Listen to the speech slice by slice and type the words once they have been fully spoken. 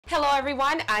Hello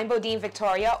everyone, I'm Bodine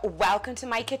Victoria. Welcome to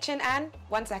my kitchen and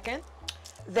one second.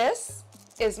 This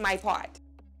is my pot.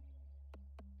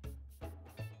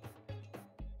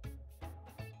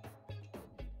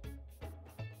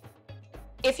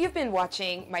 If you've been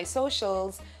watching my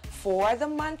socials for the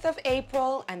month of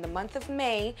April and the month of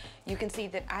May, you can see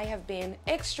that I have been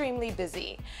extremely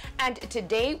busy. And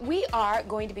today we are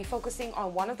going to be focusing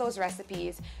on one of those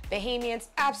recipes Bahamians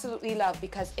absolutely love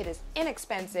because it is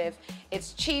inexpensive,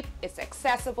 it's cheap, it's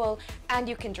accessible, and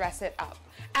you can dress it up.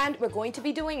 And we're going to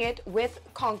be doing it with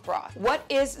conch broth. What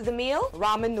is the meal?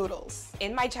 Ramen noodles.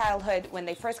 In my childhood, when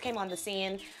they first came on the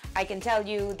scene, I can tell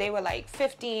you they were like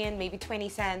 15, maybe 20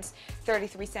 cents,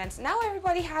 33 cents. Now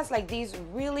everybody has like these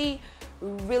really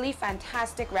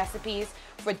fantastic recipes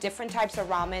for different types of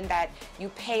ramen that you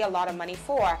pay a lot of money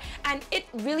for. And it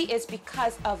really is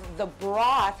because of the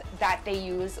broth that they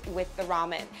use with the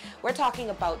ramen. We're talking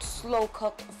about slow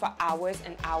cooked for hours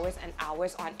and hours and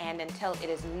hours on end until it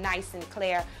is nice and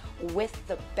clear with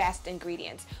the best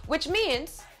ingredients, which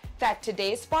means that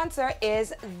today's sponsor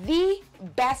is the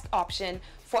best option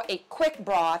for a quick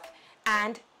broth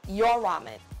and your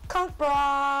ramen. Conch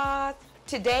broth.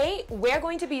 Today, we're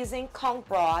going to be using conch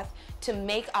broth to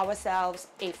make ourselves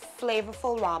a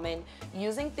flavorful ramen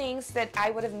using things that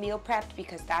I would have meal prepped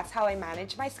because that's how I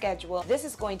manage my schedule. This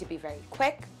is going to be very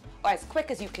quick, or as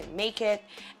quick as you can make it,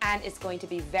 and it's going to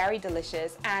be very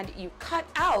delicious, and you cut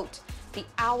out the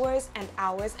hours and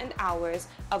hours and hours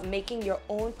of making your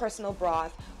own personal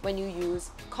broth when you use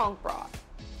conch broth.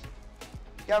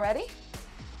 Y'all ready?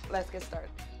 Let's get started.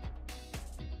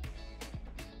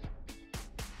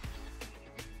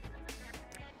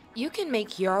 You can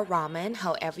make your ramen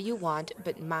however you want,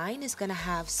 but mine is gonna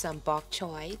have some bok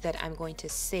choy that I'm going to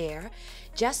sear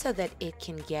just so that it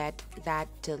can get that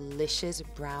delicious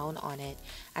brown on it.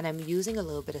 And I'm using a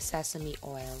little bit of sesame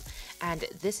oil, and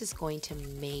this is going to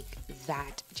make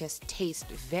that just taste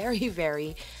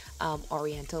very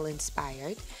oriental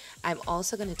inspired. I'm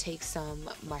also going to take some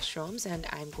mushrooms and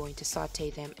I'm going to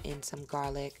saute them in some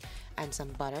garlic and some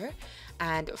butter.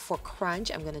 And for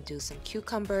crunch, I'm going to do some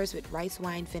cucumbers with rice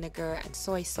wine vinegar and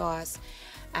soy sauce.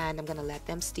 And I'm going to let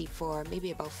them steep for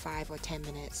maybe about 5 or 10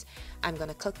 minutes. I'm going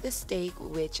to cook the steak,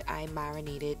 which I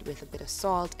marinated with a bit of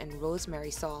salt and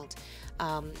rosemary salt.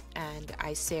 And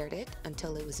I seared it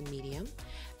until it was medium.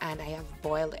 And I have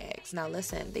boiled eggs. Now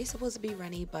listen, they're supposed to be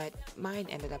runny, but mine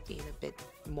ended up being a bit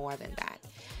more than that.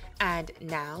 And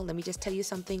now let me just tell you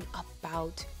something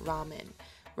about ramen.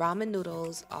 Ramen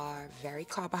noodles are very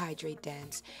carbohydrate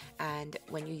dense, and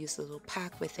when you use a little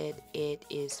pack with it, it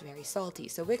is very salty.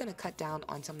 So we're going to cut down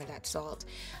on some of that salt.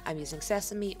 I'm using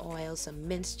sesame oil, some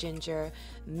minced ginger,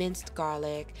 minced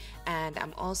garlic, and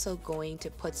I'm also going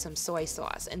to put some soy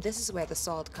sauce. And this is where the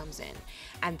salt comes in.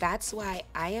 And that's why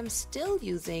I am still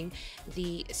using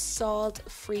the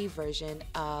salt-free version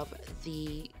of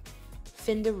the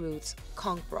Finger Roots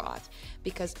conch broth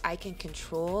because I can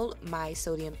control my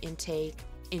sodium intake,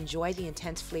 enjoy the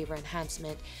intense flavor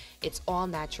enhancement. It's all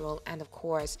natural, and of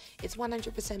course it's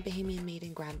 100% Bahamian made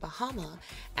in Grand Bahama,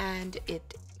 and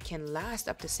it can last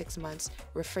up to 6 months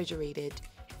refrigerated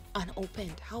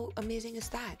unopened. How amazing is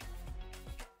that?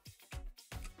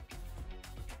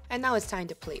 And now it's time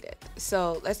to plate it.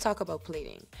 So let's talk about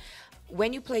plating.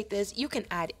 When you plate this, you can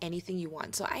add anything you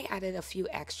want. So I added a few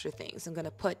extra things. I'm gonna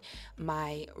put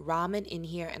my ramen in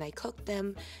here and I cooked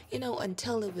them,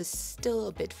 until it was still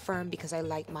a bit firm because I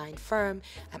like mine firm.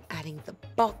 I'm adding the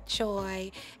bok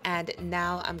choy, and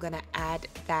now I'm gonna add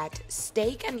that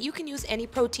steak, and you can use any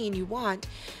protein you want.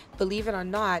 Believe it or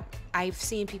not, I've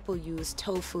seen people use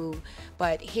tofu,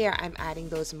 but here I'm adding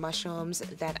those mushrooms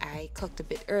that I cooked a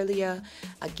bit earlier.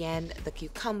 Again, the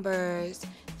cucumbers,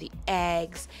 the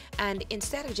eggs, and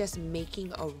instead of just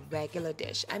making a regular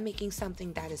dish, I'm making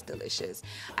something that is delicious.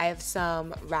 I have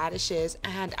some radishes,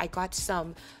 and I got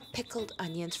some pickled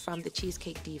onions from the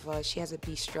Cheesecake Diva. She has a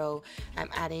bistro. I'm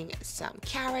adding some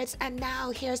carrots, and now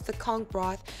here's the conch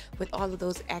broth with all of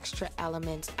those extra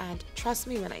elements. And trust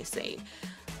me when I say,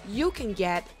 you can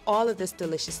get all of this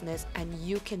deliciousness and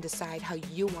you can decide how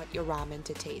you want your ramen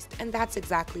to taste. And that's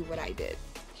exactly what I did.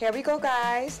 Here we go,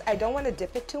 guys. I don't want to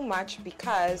dip it too much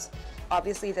because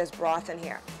obviously there's broth in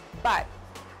here. But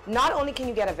not only can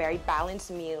you get a very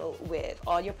balanced meal with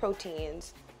all your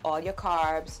proteins, all your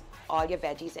carbs, all your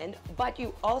veggies in, but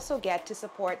you also get to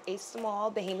support a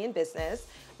small Bahamian business,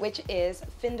 which is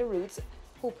Finger Roots,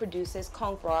 who produces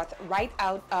conch broth right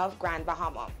out of Grand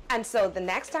Bahama. And so the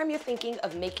next time you're thinking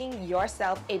of making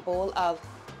yourself a bowl of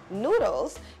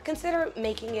noodles, consider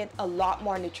making it a lot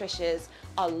more nutritious,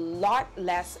 a lot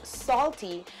less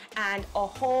salty, and a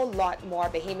whole lot more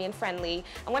Bahamian friendly.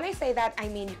 And when I say that, I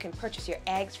mean you can purchase your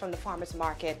eggs from the farmer's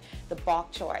market, the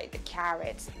bok choy, the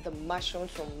carrots, the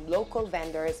mushrooms from local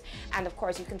vendors, and of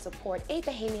course you can support a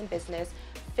Bahamian business,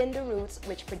 Finder Roots,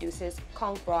 which produces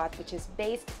conch broth, which is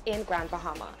based in Grand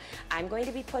Bahama. I'm going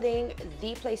to be putting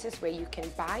the places where you can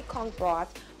buy conch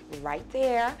broth right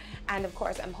there, and of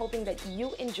course I'm hoping that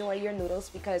you enjoy your noodles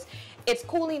because it's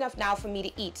cool enough now for me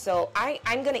to eat, so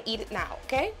I'm gonna eat it now,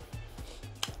 okay?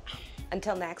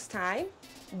 Until next time,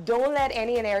 don't let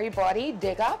any and everybody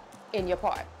dig up in your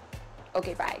pot.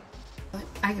 Okay, bye. But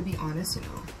I can be honest, you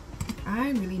know,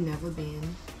 I've really never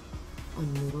been a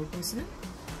noodle person.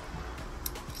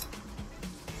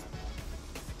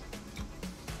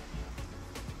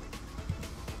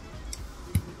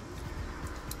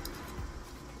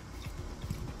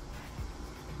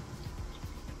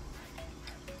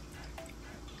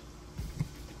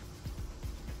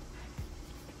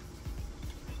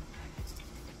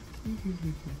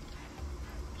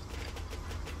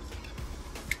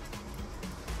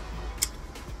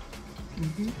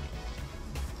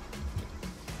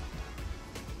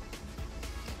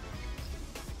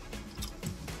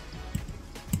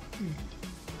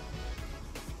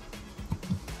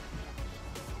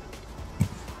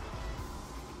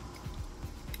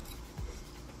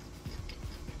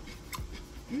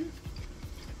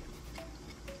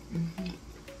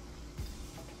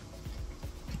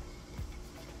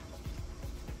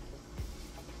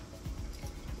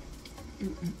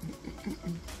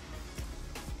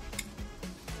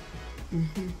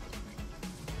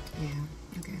 Yeah,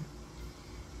 okay.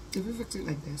 If we fix it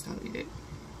like this, I'll eat it.